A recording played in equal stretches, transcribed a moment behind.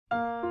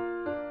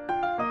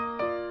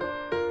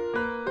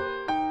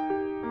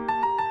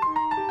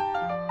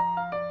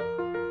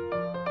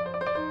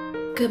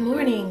Good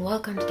morning.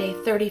 Welcome to day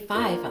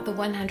 35 of the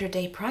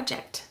 100-day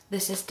project.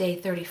 This is day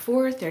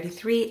 34,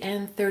 33,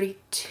 and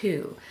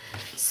 32.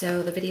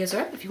 So the videos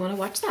are up if you want to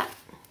watch that.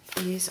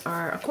 These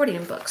are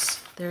accordion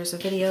books. There's a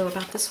video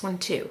about this one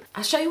too.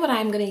 I'll show you what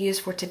I'm going to use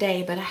for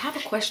today, but I have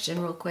a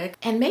question real quick,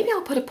 and maybe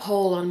I'll put a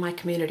poll on my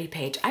community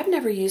page. I've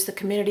never used the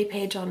community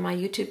page on my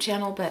YouTube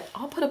channel, but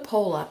I'll put a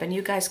poll up and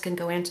you guys can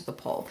go into the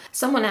poll.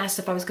 Someone asked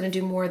if I was going to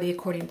do more of the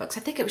accordion books.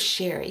 I think it was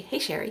Sherry. Hey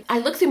Sherry. I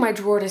looked through my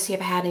drawer to see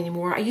if I had any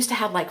more. I used to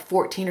have like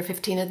 14 or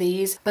 15 of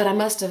these, but I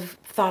must have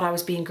thought I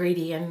was being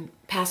greedy and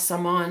passed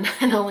some on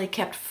and only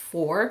kept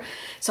 4.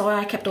 So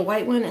I kept a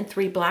white one and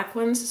 3 black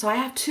ones. So I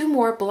have 2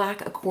 more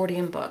black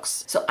accordion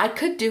books. So I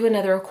could do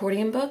another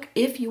accordion book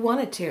if you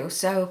wanted to.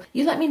 So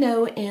you let me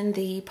know in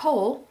the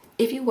poll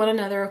if you want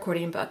another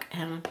accordion book.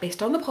 And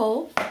based on the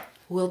poll,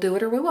 we'll do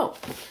it or we won't.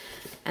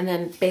 And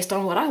then based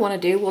on what I want to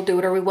do, we'll do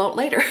it or we won't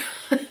later.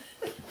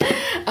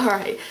 All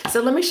right,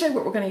 so let me show you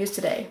what we're going to use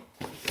today.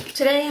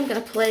 Today I'm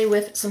going to play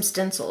with some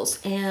stencils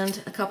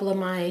and a couple of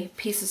my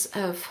pieces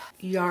of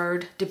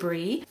yard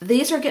debris.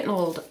 These are getting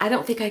old. I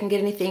don't think I can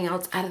get anything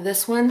else out of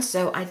this one,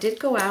 so I did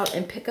go out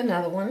and pick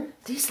another one.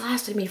 These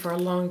lasted me for a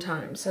long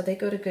time, so they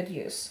go to good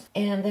use.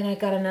 And then I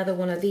got another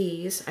one of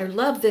these. I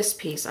love this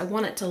piece. I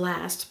want it to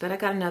last, but I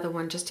got another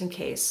one just in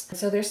case.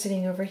 So they're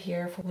sitting over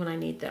here for when I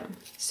need them.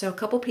 So a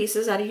couple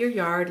pieces out of your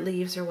yard,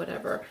 leaves or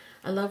whatever.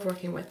 I love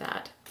working with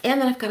that. And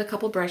then I've got a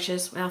couple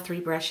brushes, well, 3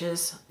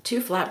 brushes,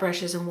 2 flat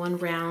brushes and 1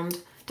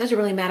 round. Doesn't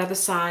really matter the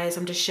size,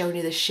 I'm just showing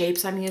you the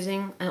shapes I'm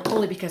using, and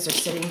only because they're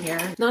sitting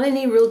here. Not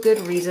any real good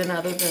reason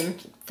other than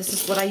this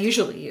is what I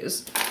usually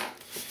use.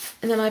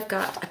 And then I've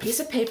got a piece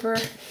of paper.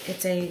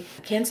 It's a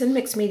Canson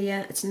mixed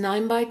media. It's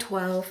 9 by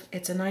 12.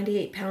 It's a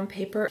 98-pound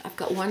paper. I've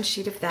got 1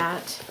 sheet of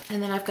that.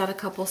 And then I've got a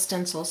couple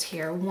stencils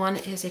here. One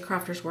is a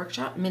Crafter's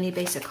Workshop Mini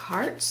Basic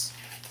Hearts.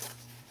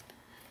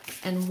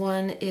 And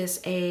one is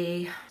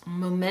a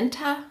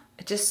Momenta.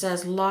 It just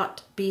says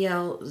Lot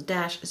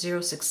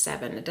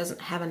BL-067. It doesn't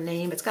have a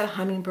name. It's got a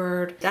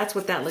hummingbird. That's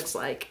what that looks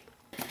like.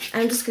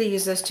 I'm just going to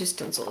use those 2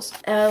 stencils.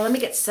 Let me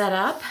get set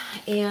up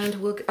and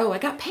we'll... Oh, I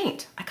got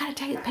paint. I gotta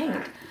tell you the paint.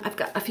 I've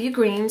got a few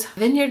greens.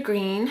 Vineyard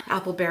Green,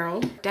 Apple Barrel,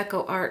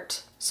 Deco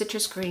Art,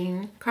 Citrus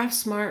Green, Craft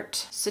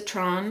Smart,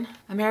 Citron,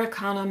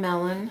 Americana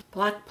Melon,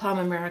 Black Plum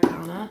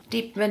Americana,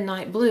 Deep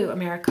Midnight Blue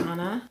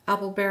Americana,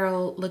 Apple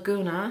Barrel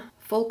Laguna,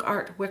 Folk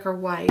Art Wicker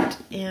White,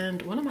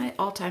 and one of my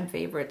all-time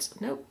favorites.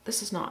 Nope,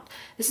 this is not.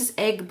 This is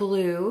Egg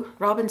Blue,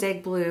 Robin's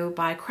Egg Blue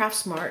by Craft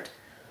Smart.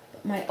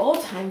 My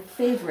all-time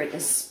favorite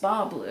is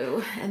Spa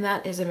Blue, and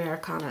that is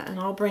Americana, and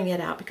I'll bring it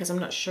out because I'm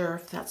not sure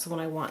if that's the one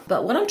I want.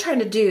 But what I'm trying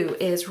to do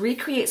is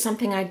recreate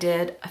something I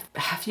did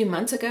a few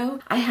months ago.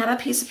 I had a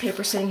piece of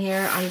paper sitting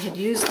here. I had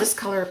used this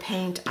color of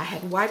paint. I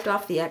had wiped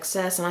off the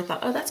excess, and I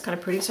thought, oh, that's kind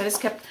of pretty, so I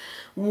just kept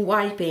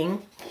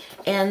wiping,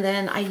 and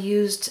then I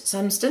used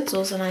some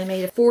stencils and I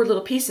made 4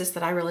 little pieces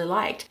that I really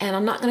liked, and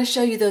I'm not going to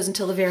show you those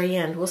until the very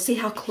end. We'll see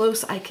how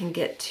close I can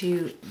get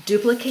to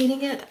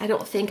duplicating it. I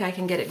don't think I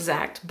can get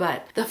exact,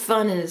 but the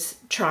fun is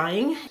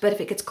trying. But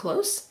if it gets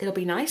close, it'll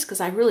be nice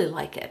because I really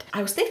like it.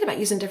 I was thinking about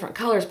using different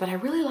colors, but I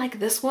really like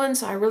this one,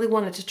 so I really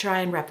wanted to try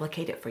and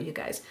replicate it for you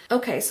guys.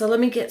 Okay, so let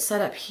me get set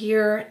up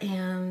here,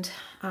 and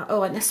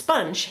oh, and a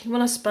sponge. You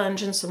want a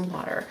sponge and some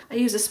water. I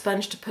use a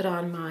sponge to put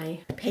on my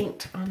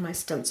paint on my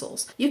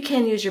stencils. You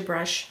can use your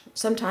brush.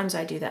 Sometimes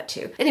I do that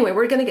too. Anyway,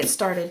 we're gonna get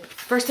started.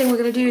 First thing we're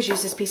gonna do is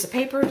use this piece of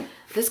paper,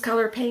 this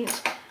color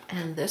paint,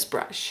 and this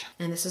brush.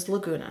 And this is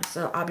Laguna.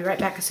 So I'll be right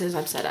back as soon as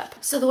I'm set up.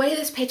 So the way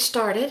this page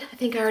started, I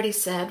think I already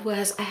said,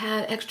 was I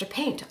had extra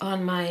paint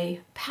on my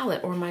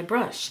palette or my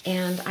brush,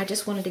 and I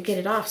just wanted to get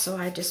it off, so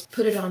I just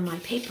put it on my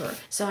paper.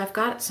 So I've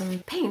got some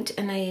paint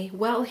in a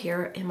well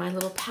here in my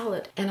little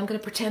palette, and I'm gonna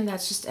pretend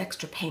that's just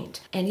extra paint.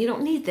 And you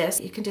don't need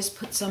this. You can just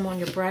put some on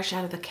your brush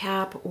out of the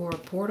cap or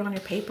pour it on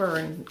your paper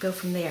and go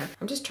from there.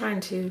 I'm just trying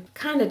to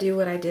kind of do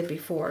what I did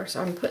before.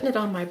 So I'm putting it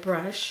on my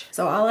brush.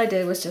 So all I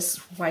did was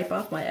just wipe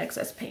off my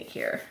excess paint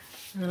here,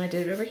 and then I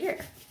did it over here.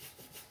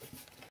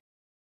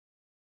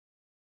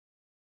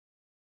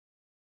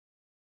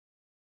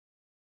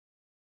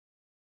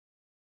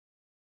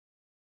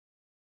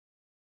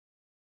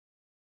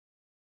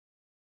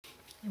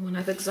 And when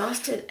I've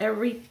exhausted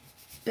every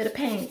bit of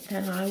paint,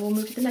 then I will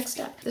move to the next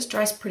step. This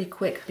dries pretty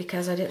quick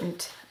because I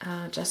didn't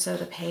gesso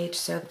the page,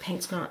 so the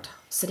paint's not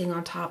sitting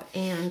on top,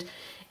 and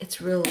it's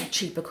real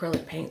cheap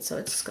acrylic paint, so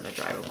it's just gonna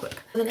dry real quick.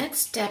 The next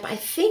step, I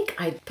think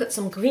I put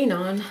some green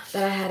on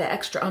that I had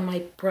extra on my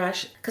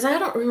brush, because I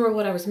don't remember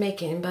what I was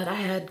making, but I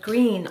had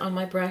green on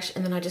my brush,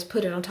 and then I just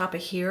put it on top of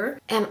here.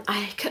 And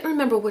I couldn't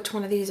remember which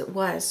one of these it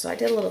was, so I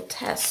did a little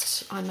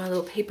test on my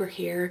little paper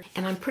here,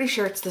 and I'm pretty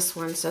sure it's this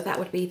one, so that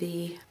would be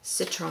the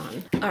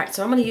Citron. All right,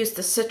 so I'm gonna use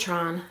the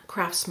Citron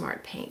Craft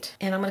Smart paint,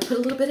 and I'm gonna put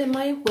a little bit in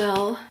my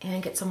well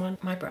and get some on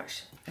my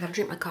brush. I gotta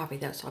drink my coffee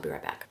though, so I'll be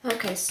right back.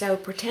 Okay, so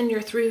pretend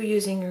you're through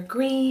using your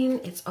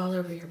green. It's all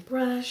over your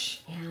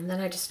brush. And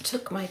then I just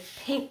took my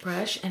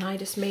paintbrush and I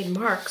just made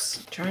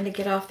marks trying to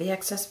get off the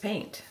excess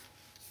paint.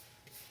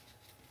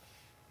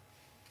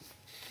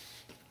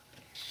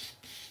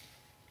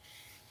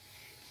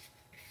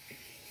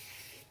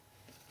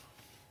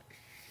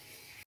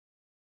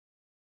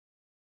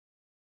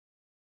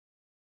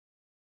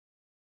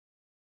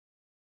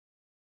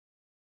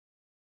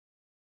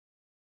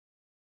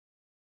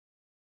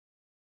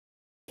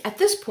 At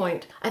this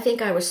point, I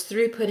think I was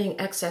through putting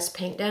excess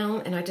paint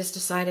down and I just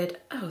decided,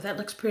 oh, that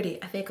looks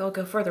pretty. I think I'll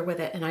go further with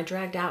it. And I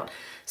dragged out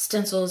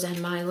stencils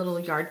and my little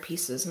yard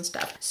pieces and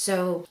stuff.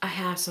 So I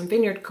have some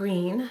Vineyard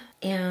Green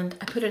and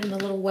I put it in a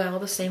little well,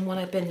 the same one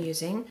I've been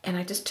using. And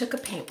I just took a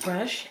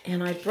paintbrush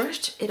and I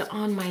brushed it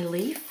on my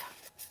leaf,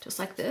 just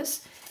like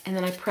this. And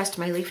then I pressed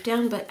my leaf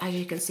down, but as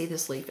you can see,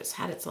 this leaf has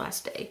had its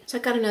last day. So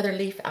I got another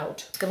leaf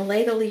out. I'm gonna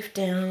lay the leaf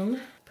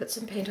down, put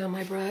some paint on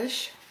my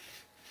brush,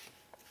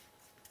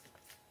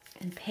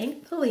 and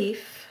paint the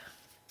leaf.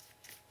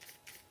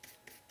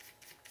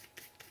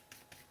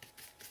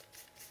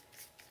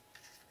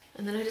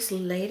 And then I just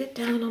laid it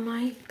down on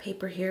my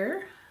paper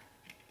here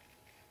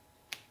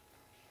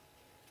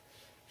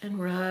and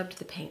rubbed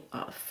the paint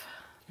off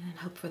and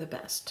hope for the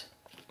best.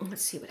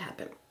 Let's see what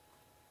happened.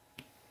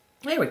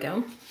 There we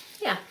go.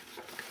 Yeah.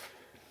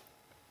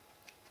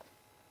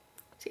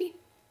 See?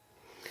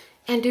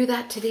 And do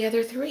that to the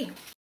other three.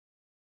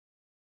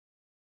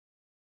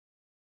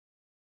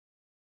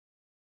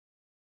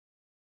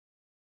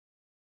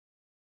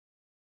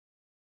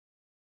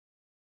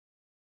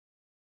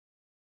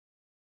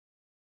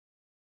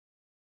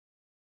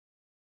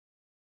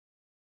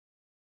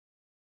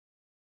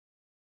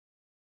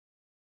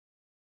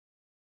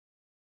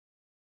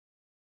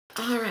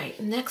 All right,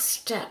 next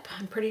step,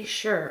 I'm pretty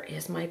sure,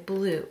 is my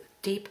blue,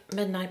 deep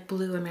midnight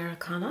blue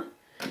Americana.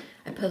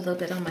 I put a little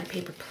bit on my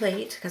paper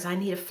plate because I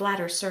need a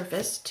flatter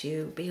surface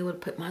to be able to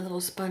put my little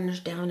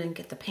sponge down and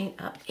get the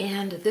paint up.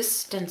 And this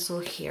stencil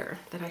here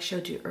that I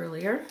showed you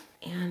earlier.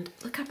 And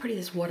look how pretty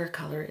this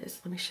watercolor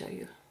is. Let me show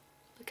you.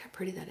 Look how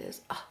pretty that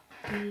is. Oh,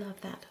 I love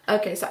that.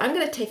 Okay, so I'm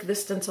going to take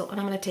this stencil and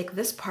I'm going to take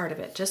this part of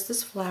it, just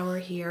this flower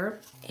here,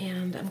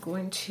 and I'm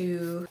going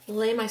to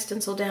lay my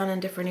stencil down in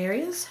different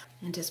areas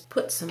and just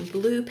put some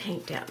blue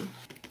paint down.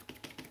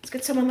 Let's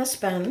get some on the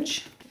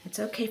sponge. It's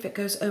okay if it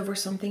goes over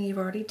something you've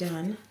already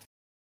done.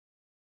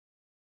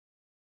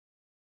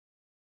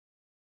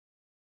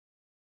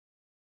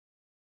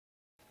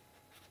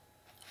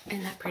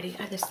 Isn't that pretty?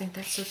 I just think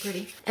that's so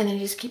pretty. And then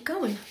you just keep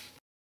going.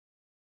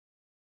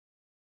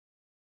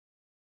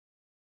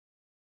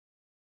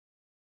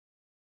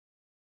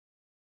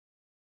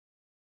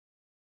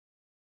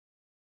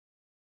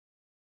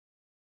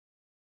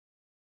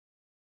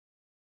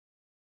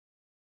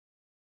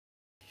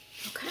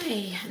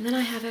 Okay, and then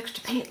I have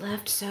extra paint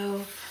left,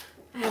 so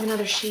I have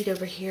another sheet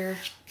over here.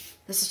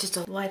 This is just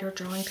a lighter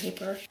drawing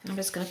paper. I'm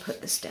just going to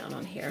put this down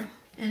on here.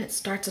 And it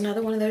starts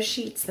another one of those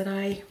sheets that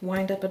I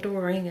wind up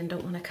adoring and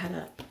don't want to cut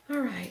up. All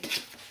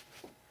right.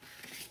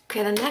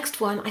 Okay, the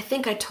next one, I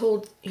think I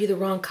told you the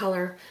wrong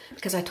color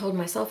because I told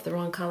myself the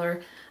wrong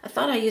color. I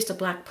thought I used a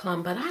black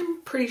plum, but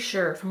I'm pretty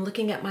sure from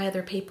looking at my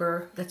other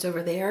paper that's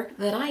over there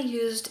that I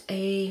used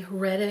a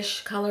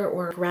reddish color,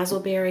 or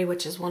raspberry,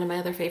 which is one of my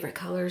other favorite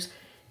colors.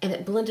 And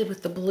it blended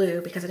with the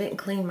blue because I didn't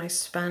clean my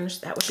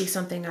sponge. That would be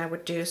something I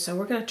would do. So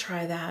we're gonna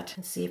try that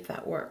and see if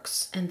that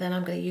works. And then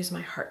I'm gonna use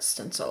my heart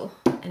stencil.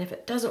 And if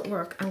it doesn't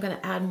work, I'm gonna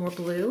add more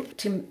blue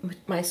to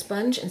my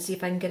sponge and see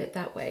if I can get it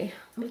that way.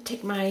 I'm gonna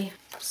take my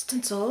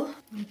stencil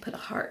and put a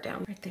heart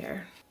down right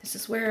there. This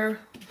is where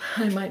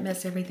I might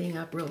mess everything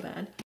up real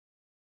bad.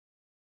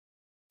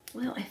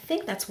 Well, I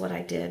think that's what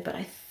I did, but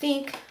I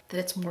think that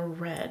it's more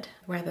red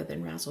rather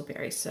than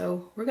raspberry.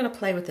 So we're gonna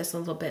play with this a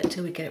little bit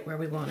until we get it where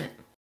we want it.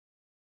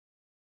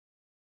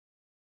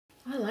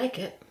 I like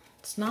it.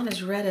 It's not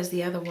as red as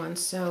the other one,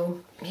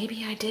 so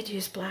maybe I did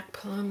use black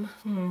plum.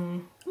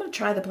 I'm gonna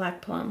try the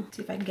black plum,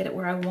 see if I can get it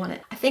where I want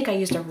it. I think I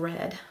used a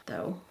red,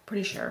 though.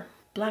 Pretty sure.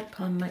 Black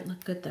plum might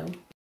look good, though.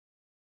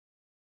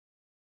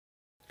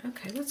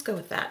 Okay, let's go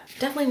with that.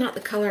 Definitely not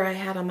the color I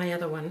had on my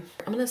other one.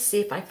 I'm gonna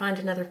see if I find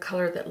another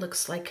color that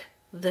looks like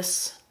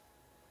this.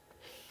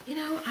 You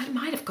know, I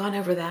might have gone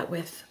over that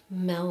with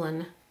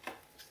melon,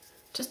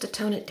 just to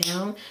tone it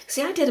down.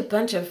 See, I did a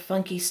bunch of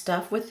funky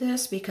stuff with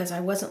this because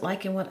I wasn't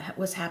liking what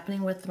was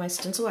happening with my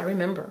stencil. I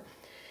remember,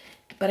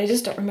 but I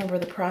just don't remember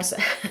the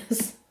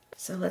process.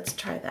 So let's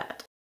try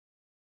that.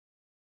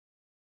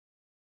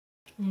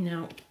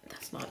 No,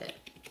 that's not it.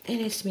 It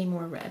needs to be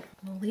more red.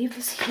 I'll leave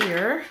this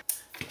here.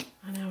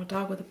 I know, a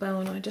dog with a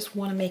bone. I just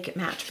want to make it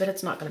match, but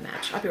it's not going to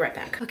match. I'll be right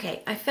back.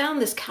 Okay, I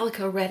found this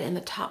calico red in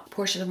the top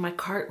portion of my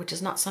cart, which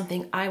is not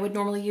something I would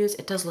normally use.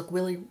 It does look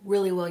really,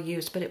 really well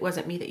used, but it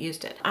wasn't me that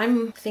used it.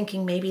 I'm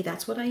thinking maybe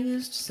that's what I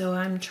used, so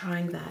I'm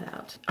trying that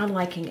out. I'm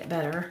liking it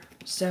better,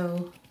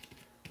 so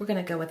we're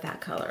going to go with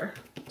that color.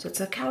 So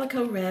it's a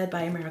calico red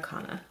by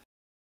Americana.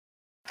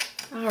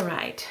 All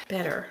right,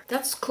 better.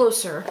 That's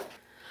closer.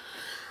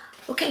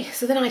 Okay,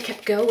 so then I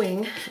kept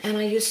going and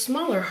I used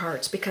smaller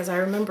hearts because I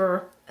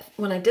remember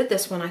when I did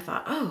this one, I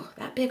thought, oh,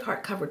 that big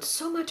heart covered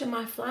so much of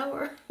my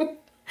flower.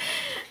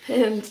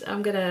 And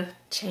I'm gonna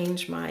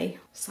change my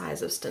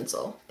size of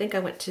stencil. I think I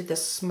went to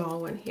this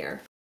small one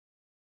here.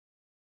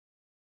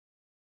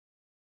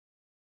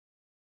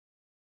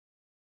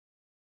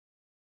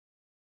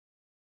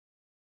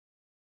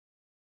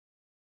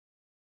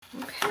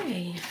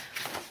 Okay,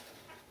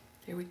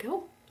 there we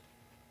go.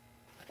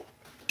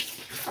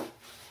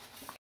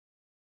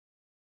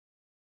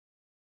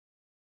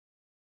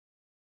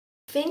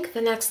 I think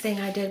the next thing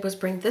I did was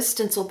bring this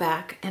stencil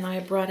back, and I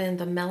brought in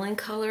the Melon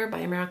Color by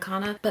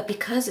Americana, but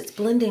because it's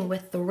blending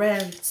with the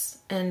reds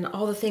and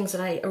all the things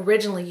that I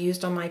originally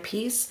used on my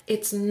piece,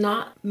 it's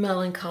not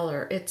Melon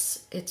Color,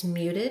 it's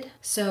muted.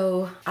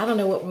 So I don't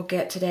know what we'll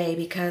get today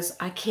because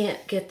I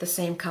can't get the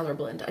same color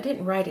blend. I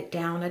didn't write it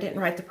down. I didn't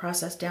write the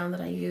process down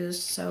that I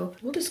used, so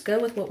we'll just go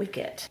with what we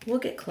get. We'll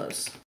get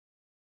close.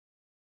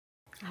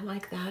 I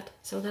like that,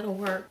 so that'll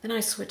work. Then I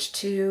switched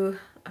to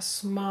a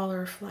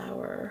smaller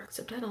flower,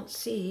 except I don't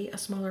see a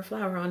smaller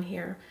flower on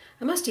here.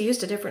 I must have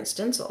used a different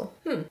stencil.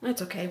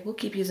 That's okay, we'll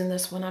keep using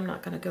this one. I'm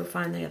not gonna go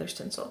find the other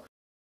stencil.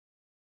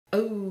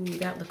 Oh,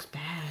 that looks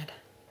bad.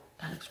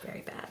 That looks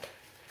very bad.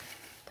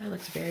 That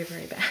looks very,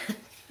 very bad.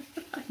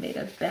 I made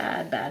a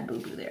bad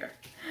boo-boo there.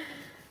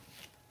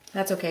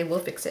 That's okay, we'll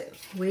fix it.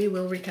 We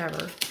will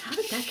recover. How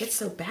did that get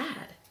so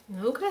bad?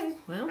 Okay,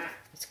 well,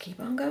 let's keep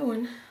on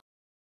going.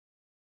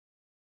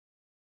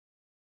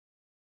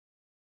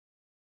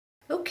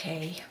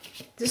 Okay,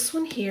 this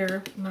one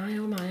here, my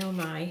oh my oh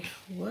my,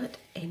 what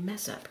a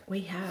mess up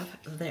we have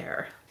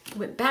there.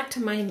 Went back to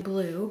my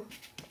blue,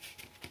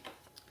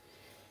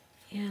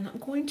 and I'm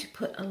going to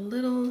put a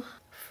little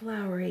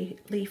flowery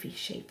leafy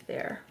shape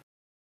there.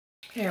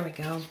 There we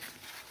go.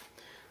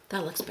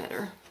 That looks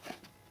better.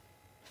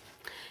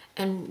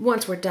 And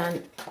once we're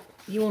done,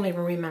 you won't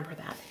even remember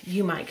that.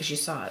 You might because you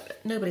saw it,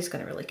 but nobody's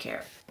gonna really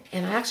care.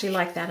 And I actually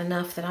like that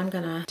enough that I'm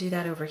gonna do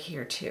that over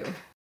here too.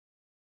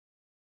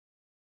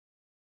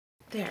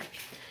 There.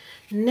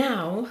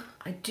 Now,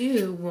 I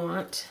do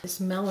want this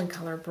melon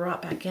color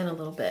brought back in a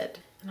little bit.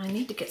 And I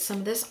need to get some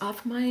of this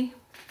off my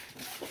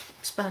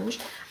sponge.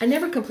 I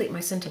never complete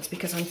my sentence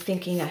because I'm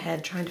thinking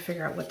ahead, trying to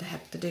figure out what the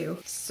heck to do.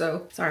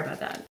 So, sorry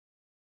about that.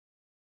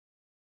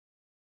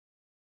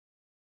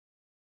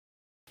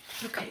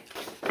 Okay,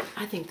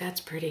 I think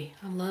that's pretty.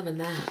 I'm loving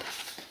that.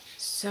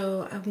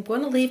 So, I'm going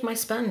to leave my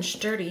sponge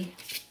dirty,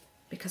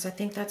 because I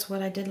think that's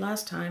what I did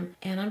last time.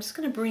 And I'm just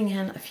gonna bring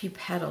in a few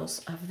petals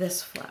of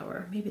this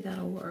flower. Maybe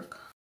that'll work.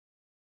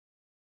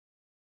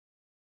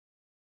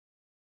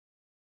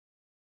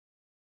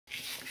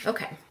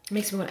 Okay,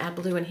 makes me want to add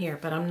blue in here,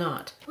 but I'm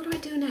not. What do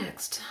I do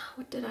next?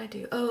 What did I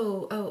do?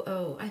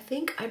 Oh, I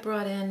think I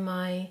brought in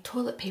my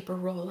toilet paper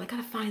roll. I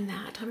gotta find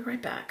that. I'll be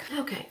right back.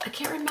 Okay, I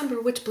can't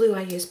remember which blue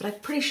I used, but I'm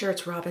pretty sure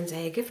it's robin's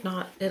egg. If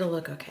not, it'll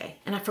look okay.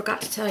 And I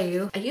forgot to tell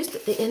you, I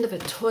used the end of a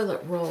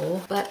toilet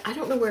roll, but I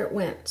don't know where it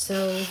went.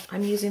 So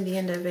I'm using the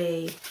end of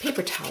a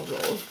paper towel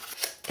roll.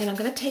 And I'm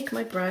gonna take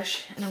my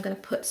brush and I'm gonna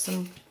put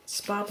some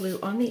spa blue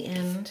on the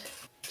end,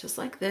 just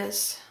like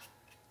this.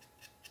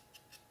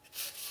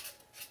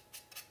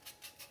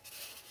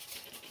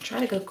 Try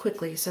to go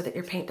quickly so that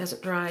your paint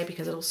doesn't dry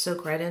because it'll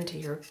soak right into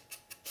your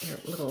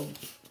little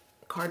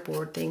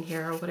cardboard thing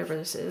here or whatever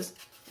this is.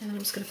 And then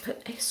I'm just going to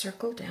put a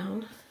circle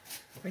down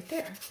right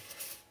there.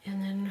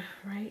 And then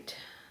right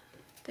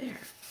there.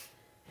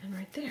 And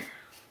right there.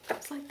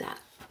 Just like that.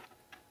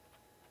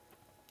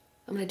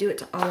 I'm going to do it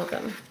to all of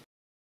them.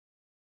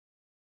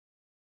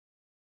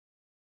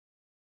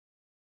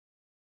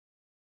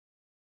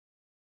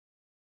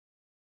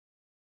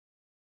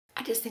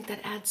 I just think that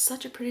adds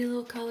such a pretty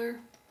little color.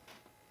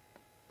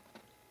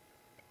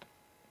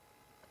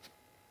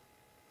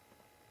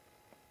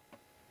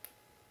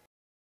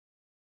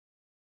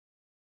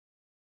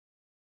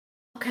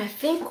 Okay, I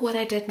think what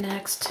I did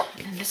next,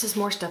 and this is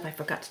more stuff I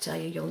forgot to tell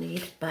you you'll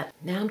need, but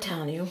now I'm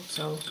telling you,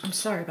 so I'm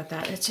sorry about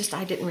that. It's just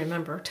I didn't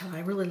remember till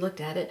I really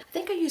looked at it. I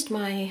think I used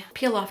my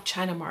peel-off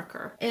China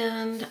marker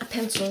and a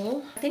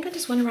pencil. I think I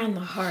just went around the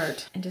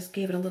heart and just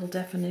gave it a little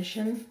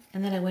definition,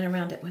 and then I went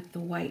around it with the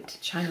white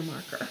China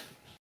marker.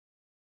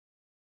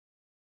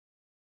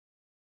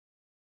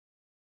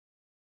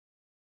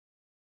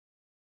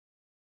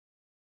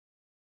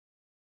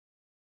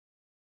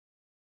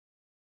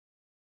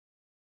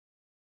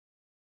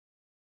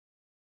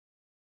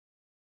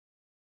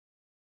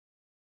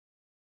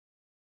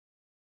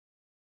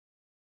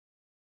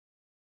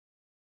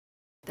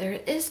 There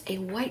is a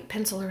white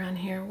pencil around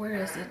here. Where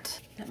is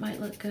it? That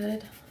might look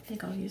good. I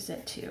think I'll use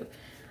that too.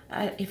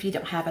 If you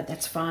don't have it,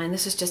 that's fine.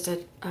 This is just a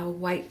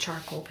white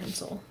charcoal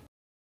pencil.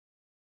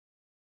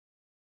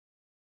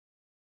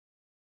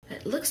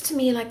 It looks to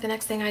me like the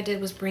next thing I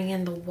did was bring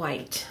in the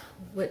white,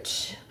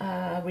 which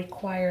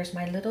requires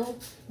my little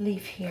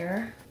leaf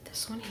here,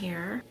 this one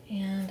here,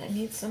 and I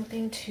need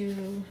something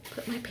to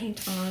put my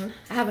paint on.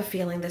 I have a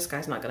feeling this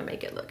guy's not gonna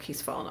make it. Look,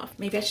 he's fallen off.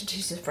 Maybe I should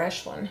choose a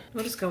fresh one.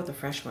 We'll just go with the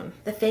fresh one.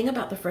 The thing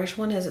about the fresh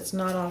one is it's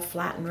not all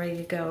flat and ready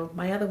to go.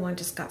 My other one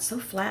just got so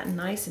flat and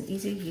nice and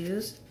easy to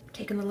use.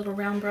 Taking the little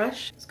round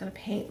brush, it's gonna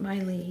paint my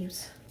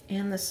leaves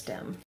and the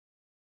stem.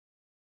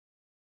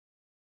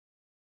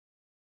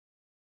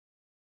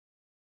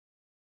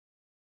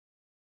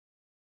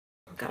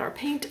 We've got our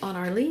paint on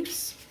our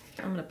leaves.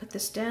 I'm gonna put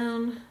this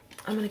down.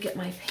 I'm gonna get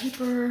my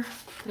paper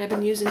that I've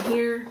been using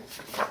here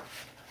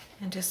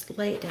and just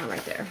lay it down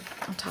right there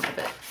on top of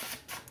it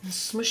and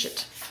smush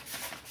it.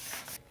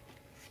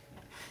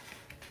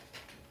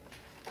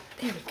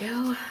 There we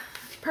go.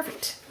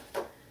 Perfect.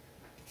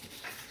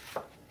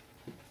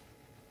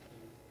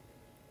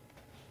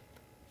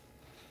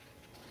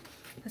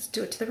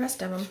 do it to the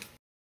rest of them.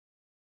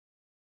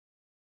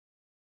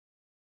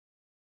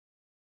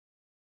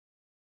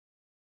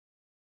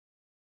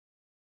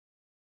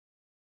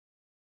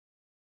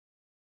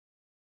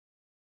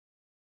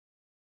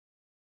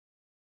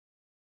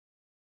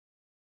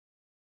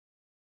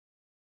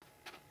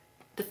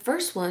 The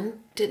first one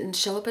didn't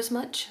show up as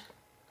much,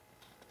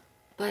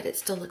 but it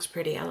still looks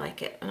pretty. I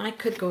like it. And I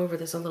could go over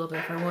this a little bit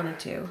if I wanted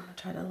to. I'll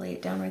try to lay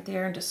it down right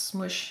there and just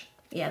smush.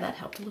 Yeah, that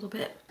helped a little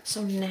bit.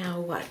 So now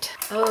what?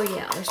 Oh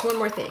yeah, there's one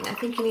more thing. I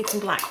think you need some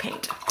black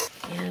paint.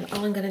 And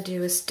all I'm gonna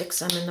do is stick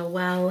some in the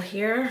well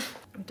here.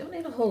 We don't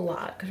need a whole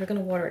lot because we're gonna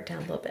water it down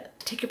a little bit.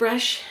 Take your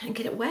brush and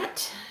get it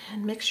wet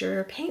and mix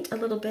your paint a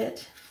little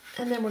bit.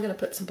 And then we're gonna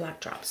put some black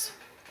drops.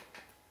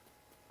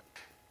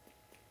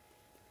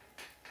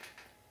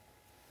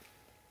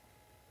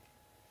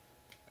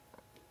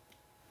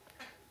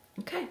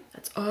 Okay,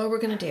 that's all we're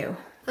gonna do.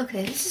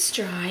 Okay, this is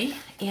dry,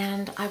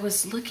 and I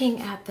was looking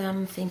at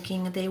them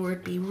thinking they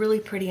would be really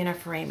pretty in a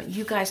frame.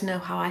 You guys know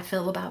how I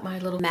feel about my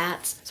little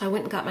mats, so I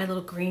went and got my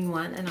little green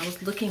one, and I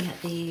was looking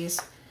at these,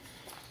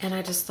 and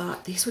I just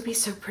thought these would be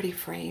so pretty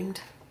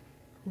framed.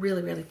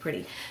 Really, really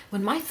pretty.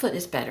 When my foot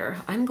is better,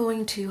 I'm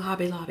going to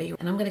Hobby Lobby,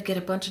 and I'm gonna get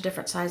a bunch of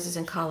different sizes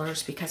and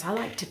colors because I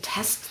like to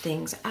test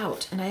things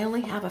out, and I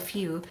only have a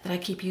few that I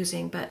keep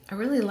using, but I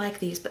really like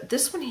these. But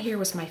this one here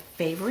was my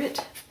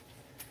favorite.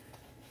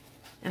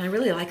 And I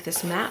really like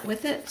this mat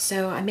with it,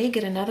 so I may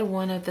get another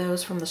one of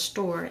those from the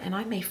store, and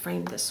I may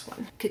frame this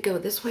one. Could go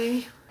this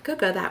way, could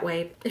go that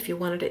way if you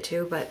wanted it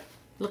to, but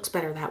looks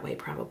better that way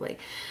probably.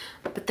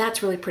 But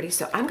that's really pretty.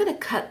 So I'm gonna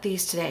cut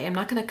these today. I'm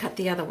not gonna cut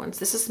the other ones.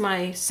 This is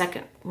my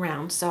second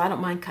round, so I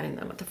don't mind cutting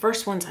them. But the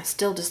first ones, I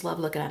still just love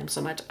looking at them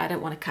so much. I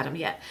don't wanna cut them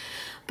yet.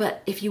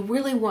 But if you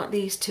really want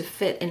these to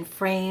fit in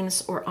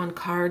frames or on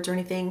cards or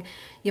anything,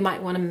 you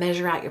might want to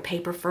measure out your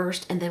paper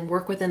first and then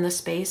work within the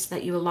space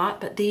that you allot.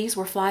 But these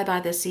were fly by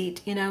the seat,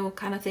 you know,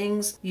 kind of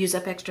things, use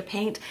up extra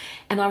paint.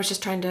 And I was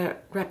just trying to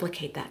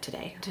replicate that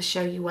today to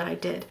show you what I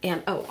did.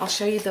 And oh, I'll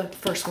show you the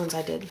first ones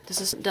I did. This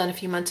is done a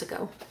few months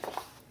ago.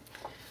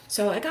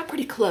 So I got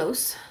pretty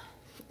close.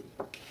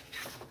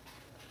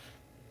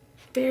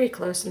 Very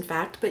close, in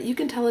fact, but you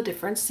can tell a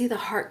difference. See, the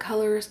heart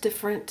color is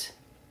different.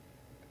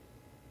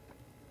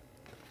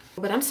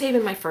 But I'm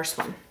saving my first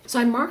one. So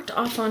I marked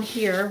off on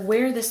here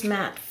where this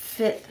mat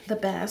fit the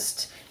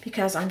best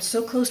because I'm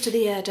so close to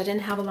the edge, I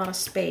didn't have a lot of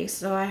space.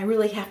 So I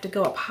really have to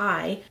go up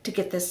high to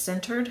get this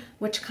centered,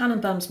 which kind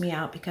of bums me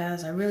out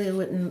because I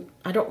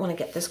don't want to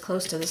get this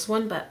close to this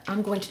one, but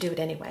I'm going to do it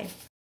anyway.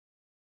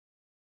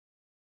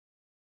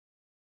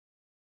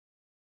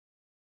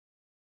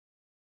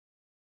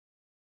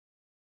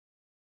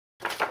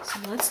 So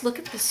let's look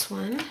at this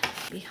one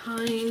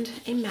behind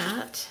a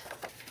mat.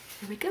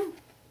 Here we go.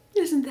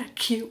 Isn't that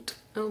cute?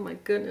 Oh my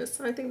goodness,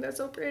 I think that's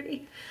so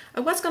pretty. I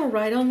was gonna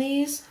write on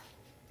these.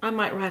 I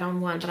might write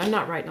on one, but I'm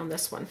not writing on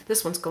this one.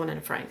 This one's going in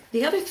a frame.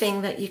 The other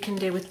thing that you can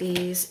do with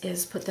these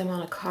is put them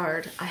on a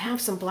card. I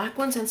have some black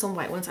ones and some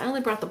white ones. I only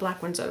brought the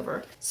black ones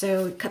over.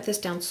 So cut this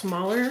down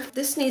smaller.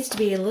 This needs to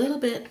be a little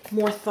bit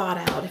more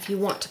thought out if you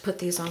want to put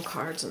these on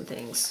cards and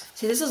things.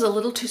 See, this is a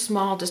little too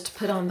small just to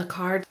put on the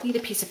card. I need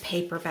a piece of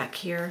paper back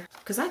here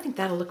because I think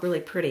that'll look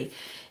really pretty.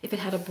 If it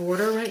had a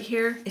border right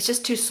here, it's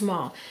just too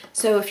small.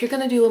 So if you're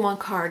gonna do them on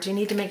cards, you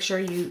need to make sure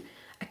you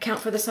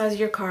account for the size of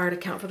your card,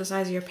 account for the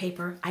size of your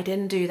paper. I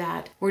didn't do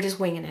that. We're just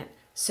winging it.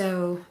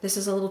 So this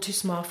is a little too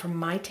small for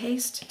my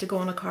taste to go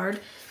on a card,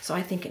 so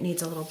I think it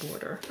needs a little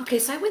border. Okay,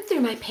 so I went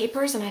through my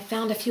papers and I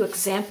found a few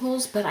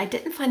examples, but I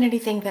didn't find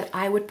anything that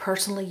I would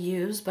personally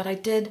use, but I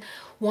did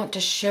want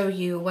to show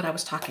you what I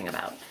was talking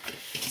about.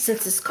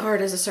 Since this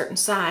card is a certain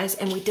size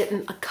and we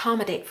didn't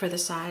accommodate for the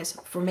size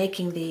for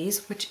making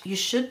these, which you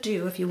should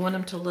do if you want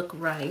them to look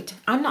right.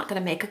 I'm not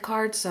gonna make a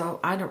card, so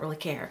I don't really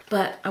care,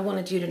 but I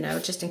wanted you to know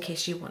just in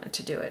case you wanted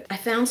to do it. I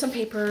found some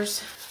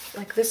papers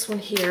like this one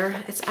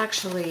here. It's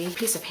actually a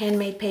piece of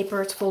handmade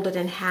paper. It's folded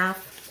in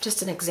half,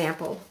 just an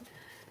example.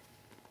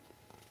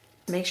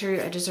 Make sure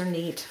your edges are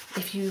neat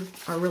if you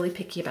are really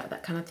picky about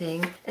that kind of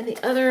thing. And the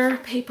other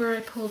paper I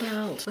pulled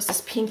out was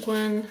this pink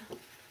one.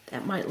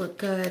 That might look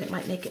good. It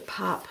might make it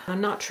pop. I'm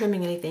not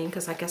trimming anything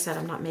because, like I said,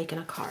 I'm not making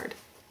a card.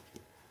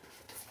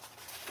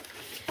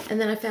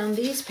 And then I found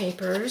these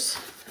papers.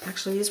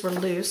 Actually, these were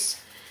loose.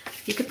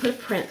 You could put a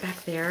print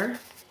back there.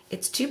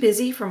 It's too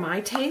busy for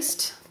my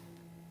taste,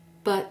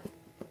 but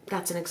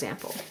that's an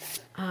example.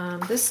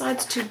 This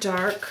side's too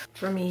dark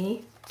for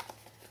me,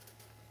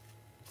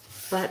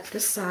 but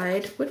this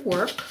side would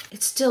work.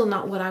 It's still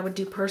not what I would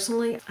do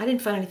personally. I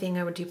didn't find anything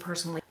I would do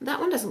personally. That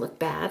one doesn't look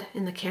bad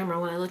in the camera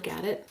when I look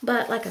at it,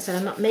 but like I said,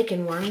 I'm not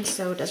making one,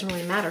 so it doesn't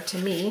really matter to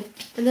me.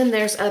 And then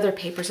there's other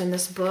papers in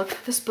this book.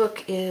 This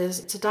book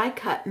it's a die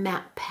cut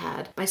mat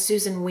pad by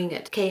Susan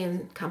Wingett, K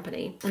 &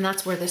 Company, and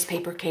that's where this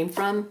paper came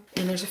from.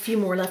 And there's a few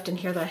more left in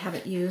here that I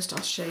haven't used.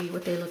 I'll show you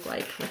what they look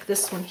like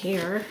this one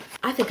here.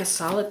 I think a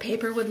solid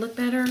paper would look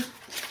better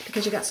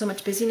because you got so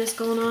much busyness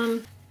going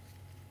on.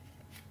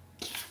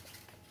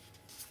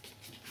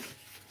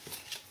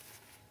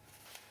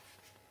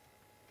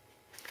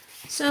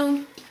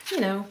 So you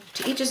know,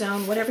 to each his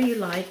own, whatever you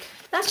like.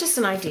 That's just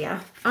an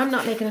idea. I'm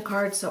not making a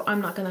card, so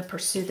I'm not gonna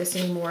pursue this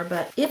anymore,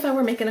 but if I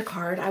were making a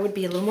card, I would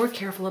be a little more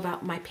careful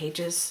about my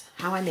pages,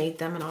 how I made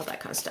them and all that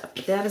kind of stuff.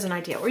 But that is an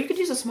idea. Or you could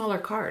use a smaller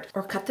card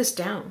or cut this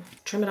down,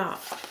 trim it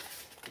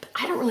off. But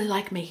I don't really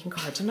like making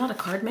cards. I'm not a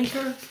card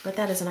maker, but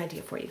that is an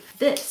idea for you.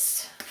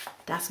 That's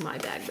my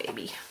bag,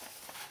 baby.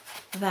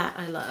 That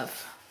I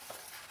love.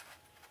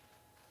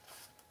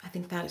 I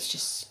think that is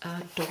just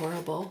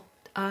adorable.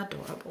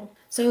 Adorable.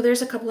 So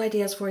there's a couple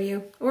ideas for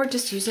you, or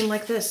just use them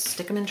like this,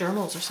 stick them in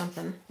journals or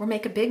something, or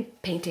make a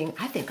big painting.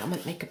 I think I'm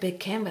gonna make a big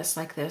canvas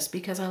like this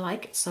because I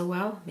like it so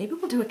well. Maybe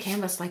we'll do a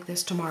canvas like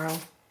this tomorrow.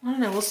 I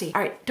don't know, we'll see.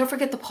 All right, don't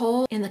forget the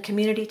poll in the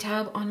community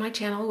tab on my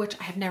channel, which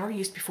I have never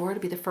used before.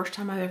 It'll be the first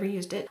time I've ever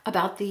used it,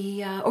 about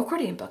the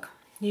accordion book.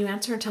 You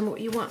answer and tell me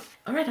what you want.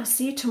 All right, I'll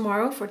see you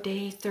tomorrow for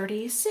day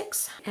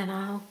 36, and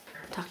I'll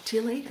talk to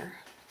you later.